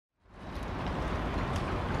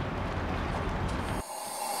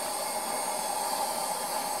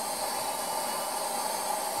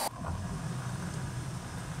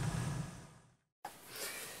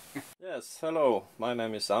Yes, hello, my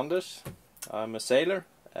name is Anders. I'm a sailor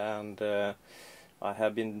and I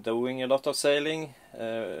have been doing a lot of sailing.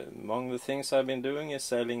 Among the things I've been doing is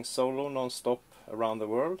sailing solo non-stop around the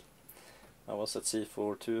world. I was at sea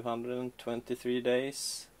for 223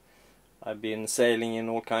 days. I've been sailing in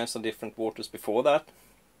all kinds of different waters before that,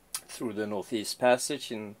 through the North-east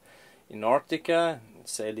passage in Antarctica,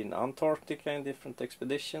 sailed in Antarctica in different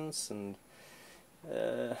expeditions, and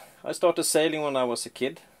I started sailing when I was a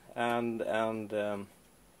kid, and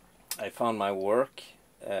I found my work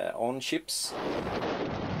on ships.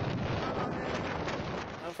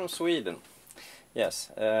 I'm from Sweden.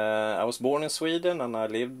 Yes, I was born in Sweden and I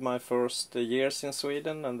lived my first years in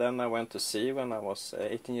Sweden, and then I went to sea when I was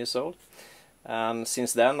 18 years old. And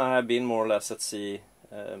since then I have been more or less at sea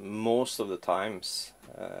most of the times,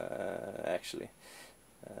 actually,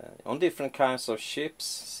 on different kinds of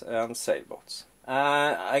ships and sailboats.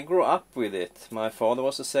 I grew up with it. My father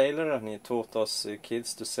was a sailor and he taught us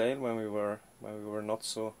kids to sail when we were not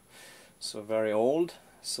so very old.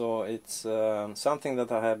 So it's something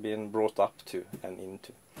that I have been brought up to and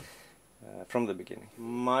into from the beginning.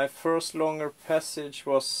 My first longer passage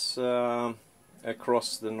was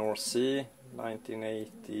across the North Sea,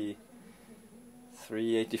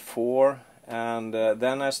 1983-84, and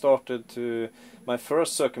then I started my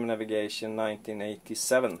first circumnavigation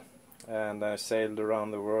 1987, and I sailed around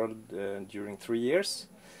the world during 3 years.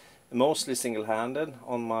 Mostly single-handed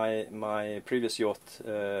on my previous yacht,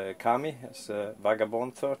 Kami. It's a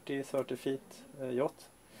Vagabond 30 feet yacht.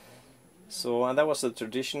 So, and that was a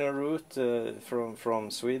traditional route from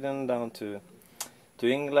Sweden down to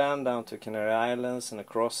England, down to Canary Islands, and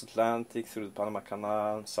across Atlantic through the Panama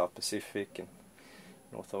Canal, South Pacific, and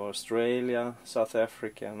north of Australia, South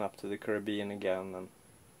Africa, and up to the Caribbean again and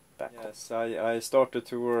back. Yes, I started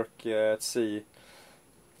to work at sea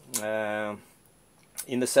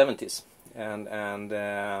in the 70s, and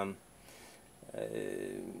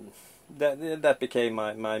that became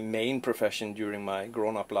my main profession during my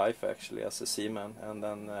grown-up life, actually, as a seaman. And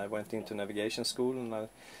then I went into navigation school and I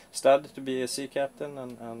studied to be a sea captain,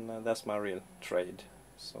 and that's my real trade.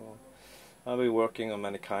 So I'll be working on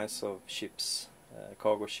many kinds of ships,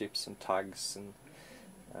 cargo ships and tugs and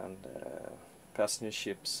passenger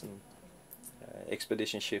ships and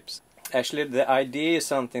expedition ships. Actually, the idea is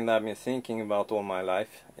something that I've been thinking about all my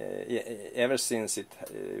life, ever since it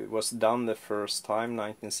was done the first time,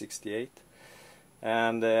 1968.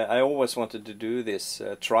 And I always wanted to do this,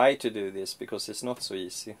 try to do this, because it's not so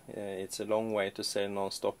easy. It's a long way to sail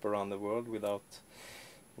non-stop around the world without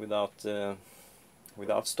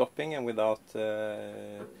stopping and without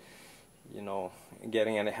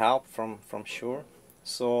getting any help from shore.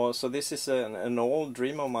 So this is an old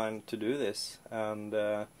dream of mine to do this, and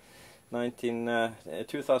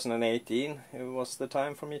 2018 it was the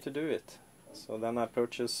time for me to do it. So then I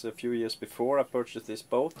purchased, a few years before, I purchased this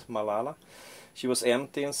boat, Malala. She was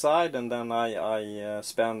empty inside, and then I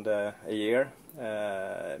spent a year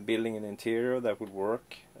building an interior that would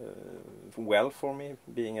work well for me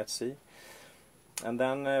being at sea. And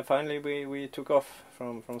then finally we took off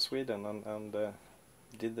from Sweden and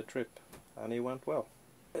did the trip, and it went well.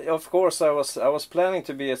 Of course, I was planning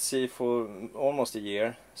to be at sea for almost a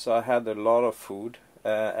year, so I had a lot of food,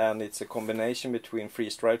 and it's a combination between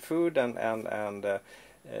freeze-dried food and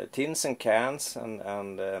tins and cans and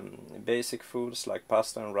basic foods like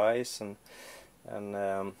pasta and rice and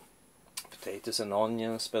potatoes and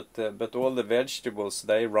onions, but all the vegetables,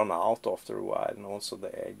 they run out after a while, and also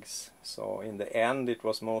the eggs. So in the end, it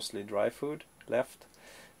was mostly dry food left.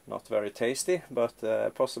 Not very tasty, but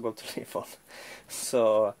possible to live on.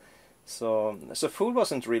 So food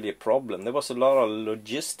wasn't really a problem. There was a lot of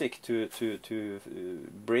logistic to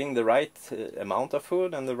bring the right amount of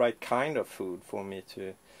food and the right kind of food for me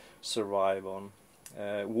to survive on.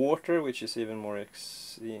 Water, which is even more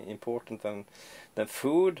important than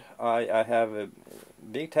food. I have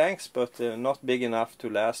big tanks, but not big enough to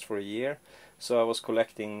last for a year. So I was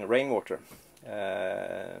collecting rainwater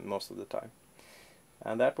most of the time.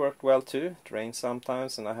 And that worked well too. It rained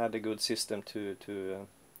sometimes, and I had a good system to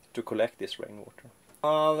collect this rainwater.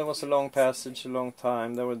 There was a long passage, a long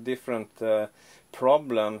time. There were different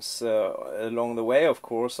problems along the way. Of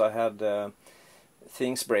course, I had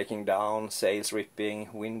things breaking down, sails ripping,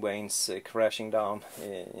 wind vanes crashing down,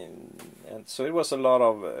 and so it was a lot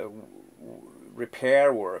of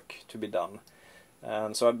repair work to be done.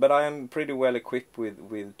 And so, but I am pretty well equipped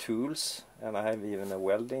with tools, and I have even a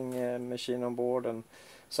welding machine on board, and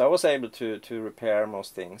so I was able to repair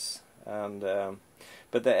most things. And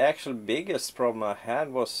but the actual biggest problem I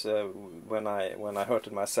had was when I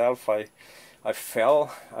hurted myself. I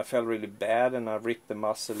fell really bad, and I ripped the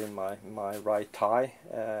muscle in my right thigh,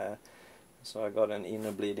 so I got an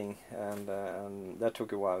inner bleeding, and that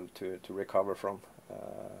took a while to recover from,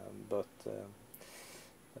 but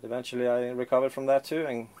eventually I recovered from that too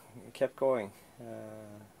and kept going.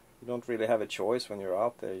 You don't really have a choice when you're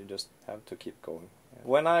out there, you just have to keep going.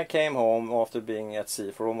 When I came home after being at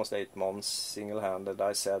sea for almost 8 months single-handed,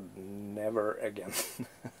 I said never again.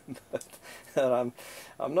 But I'm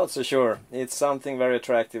not so sure. It's something very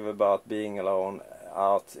attractive about being alone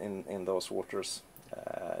out in those waters.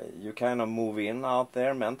 You kind of move in out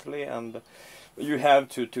there mentally, and you have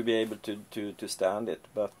to be able to stand it.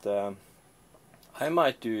 But I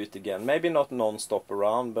might do it again. Maybe not non-stop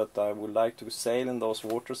around, but I would like to sail in those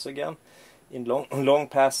waters again, in long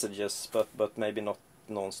passages, but maybe not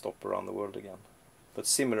non-stop around the world again. But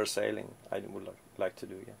similar sailing I would like to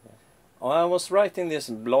do again. Yeah. I was writing this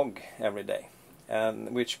blog every day,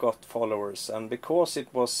 and which got followers, and because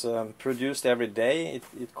it was produced every day,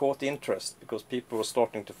 it caught interest, because people were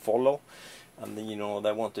starting to follow, and you know,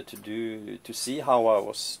 they wanted to see how I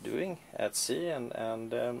was doing at sea,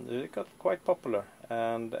 and it got quite popular,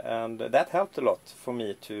 and that helped a lot for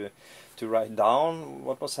me to write down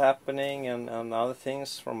what was happening and other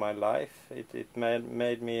things from my life. It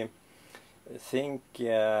made me think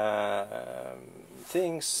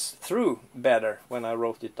things through better when I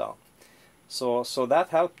wrote it down. So that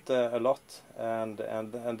helped a lot, and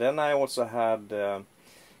then I also had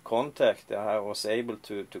contact. I was able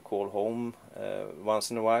to call home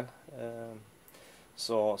once in a while.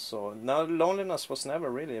 So now loneliness was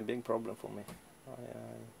never really a big problem for me.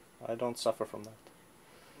 I don't suffer from that.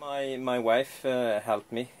 My wife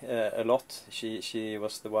helped me a lot. She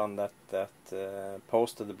was the one that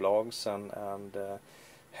posted the blogs and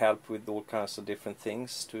helped with all kinds of different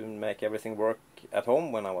things to make everything work at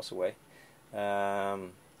home when I was away.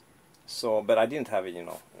 But I didn't have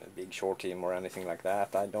a big shore team or anything like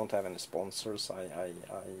that. I don't have any sponsors. I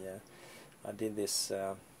did this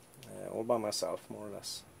all by myself, more or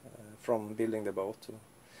less, from building the boat to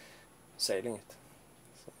sailing it.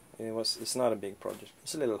 It's not a big project.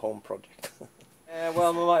 It's a little home project.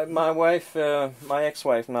 Well, my wife, my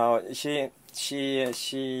ex-wife now, she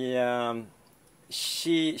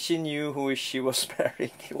knew who she was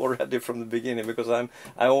marrying already from the beginning, because I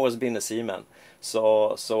always been a seaman.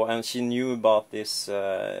 So and she knew about this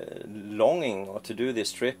longing to do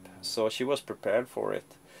this trip, so she was prepared for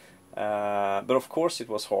it. But of course it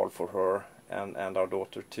was hard for her and our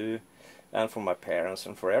daughter too, and for my parents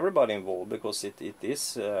and for everybody involved, because it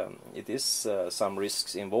is some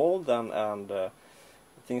risks involved, and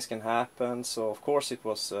things can happen. So of course it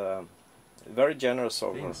was very generous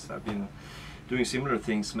of her. I've been doing similar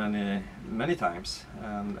things many times,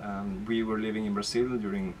 and we were living in Brazil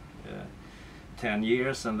during 10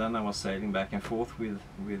 years, and then I was sailing back and forth with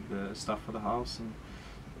stuff for the house, and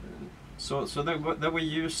so they were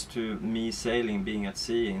used to me sailing, being at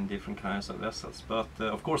sea in different kinds of vessels. But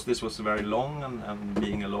of course this was very long, and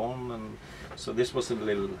being alone, and so this was a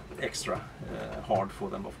little extra hard for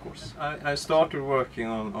them, of course. I started working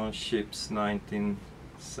on ships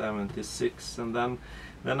 1976, and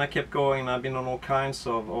then I kept going. I've been on all kinds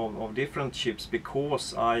of different ships,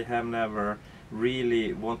 because I have never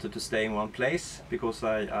really wanted to stay in one place, because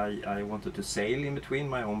I wanted to sail in between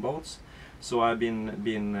my own boats. So I've been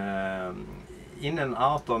in and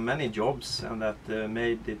out of many jobs, and that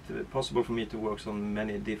made it possible for me to work on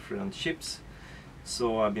many different ships.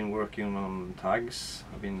 So I've been working on tugs.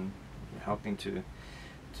 I've been helping to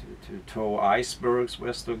tow icebergs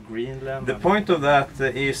west of Greenland. The point of that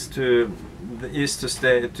is to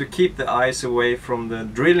keep the ice away from the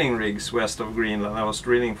drilling rigs west of Greenland. I was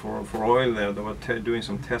drilling for oil there. They were doing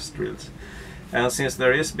some test drills, and since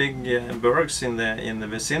there is big bergs in the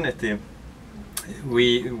vicinity,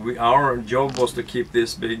 our job was to keep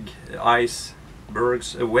these big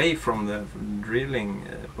icebergs away from the drilling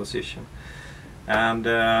position, and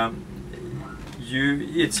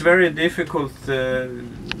it's very difficult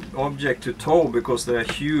object to tow, because they are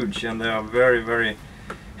huge and they are very, very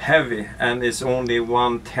heavy, and it's only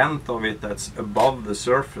 1/10 of it that's above the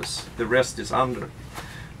surface. The rest is under.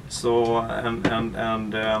 So and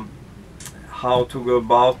how to go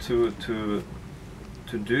about to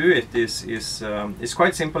do it is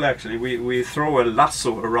quite simple, actually. We throw a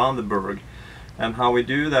lasso around the berg, and how we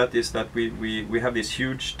do that is that we have this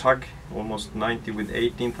huge tug, almost 90, with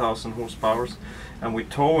 18,000 horsepower, and we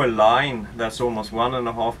tow a line that's almost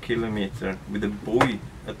 1.5 kilometers with a buoy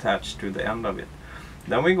attached to the end of it.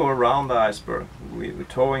 Then we go around the iceberg. We're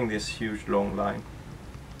towing this huge long line.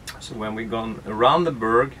 So when we go around the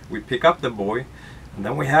berg, we pick up the buoy, and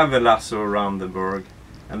then we have a lasso around the berg,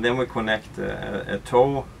 and then we connect a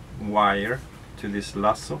tow wire to this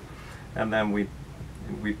lasso, and then we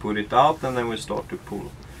put it out, and then we start to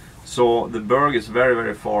pull. So the berg is very,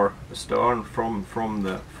 very far astern from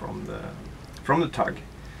the tug,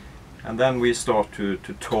 and then we start to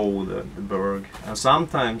tow the berg. And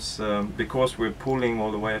sometimes because we're pulling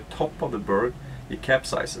all the way at top of the berg, it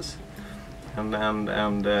capsizes, and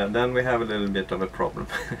then we have a little bit of a problem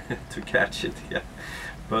to catch it. Yeah,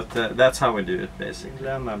 but that's how we do it basically.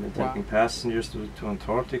 I've been taking passengers to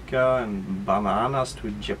Antarctica, and bananas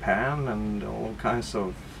to Japan, and all kinds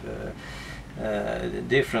of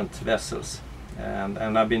different vessels,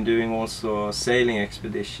 and I've been doing also sailing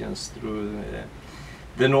expeditions through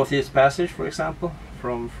the Northeast Passage, for example,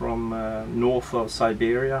 from north of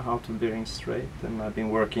Siberia out to Bering Strait, and I've been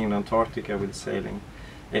working in Antarctica with sailing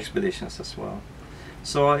expeditions as well.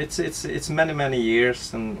 So it's many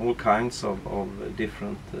years and all kinds of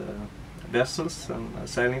different vessels and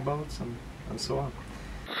sailing boats and so on.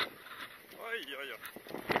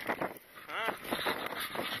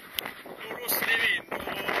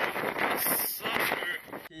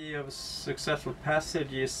 The key of successful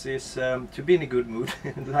passage is to be in a good mood,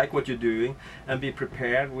 like what you're doing, and be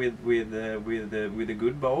prepared with a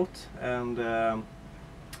good boat, and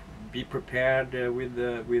be prepared with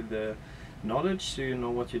the knowledge, so you know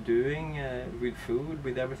what you're doing, with food,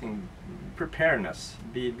 with everything. Preparedness.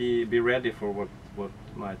 Be ready for what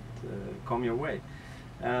might come your way,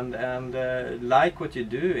 and like what you're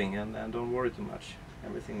doing, and don't worry too much.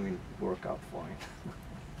 Everything will work out fine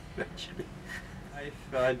eventually.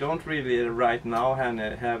 I don't really right now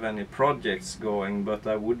have any projects going, but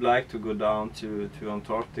I would like to go down to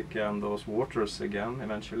Antarctica and those waters again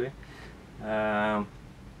eventually, and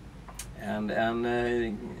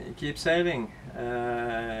keep sailing.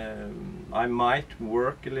 I might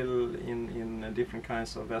work a little in different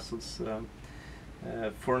kinds of vessels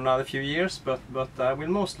for another few years, but I will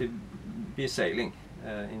mostly be sailing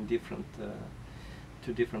in different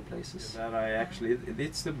to different places. That I actually,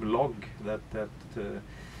 it's the blog that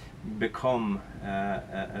become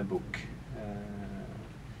a book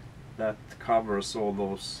that covers all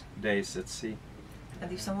those days at sea.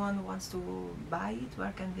 And if someone wants to buy it,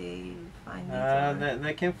 where can they find it?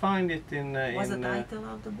 They can find it in. What's the title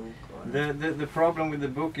of the book? Or? The problem with the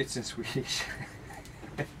book, it's in Swedish.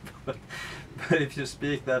 but if you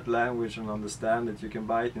speak that language and understand it, you can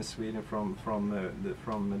buy it in Sweden from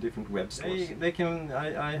different web stores. They can.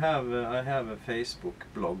 I have a Facebook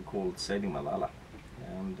blog called Sailing Malala,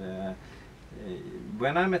 and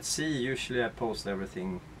when I'm at sea, usually I post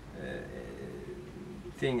everything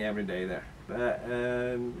every day there.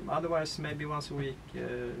 Otherwise, maybe once a week,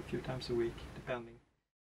 a few times a week, depending.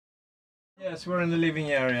 Yes, we're in the living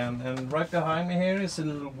area, and right behind me here is a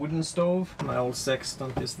little wooden stove. My old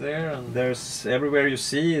sextant is there, and there's everywhere you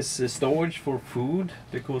see is storage for food,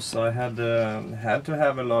 because I had to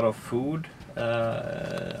have a lot of food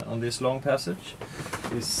on this long passage.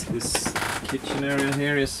 This kitchen area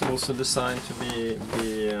here is also designed to be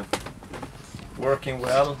working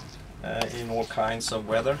well in all kinds of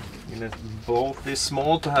weather. The boat is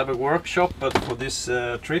small to have a workshop, but for this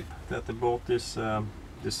trip that the boat is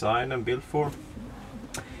designed and built for,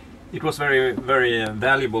 it was very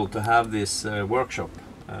valuable to have this workshop,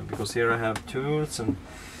 because here I have tools and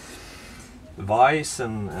vise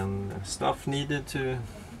and stuff needed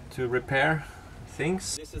to repair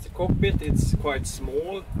things. This is the cockpit. It's quite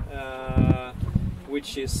small,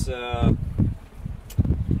 which is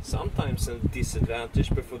sometimes a disadvantage,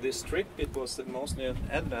 but for this trip it was mostly an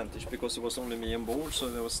advantage, because it was only me on board, so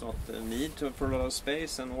there was not a need for a lot of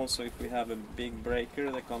space. And also if we have a big breaker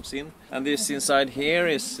that comes in. And this inside here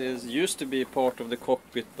is used to be part of the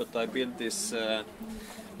cockpit, but I built this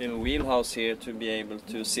little wheelhouse here to be able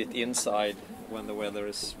to sit inside when the weather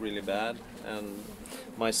is really bad. And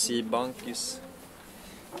my sea bunk is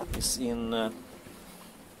in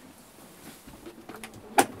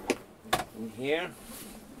here.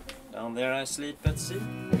 Down there I sleep at sea.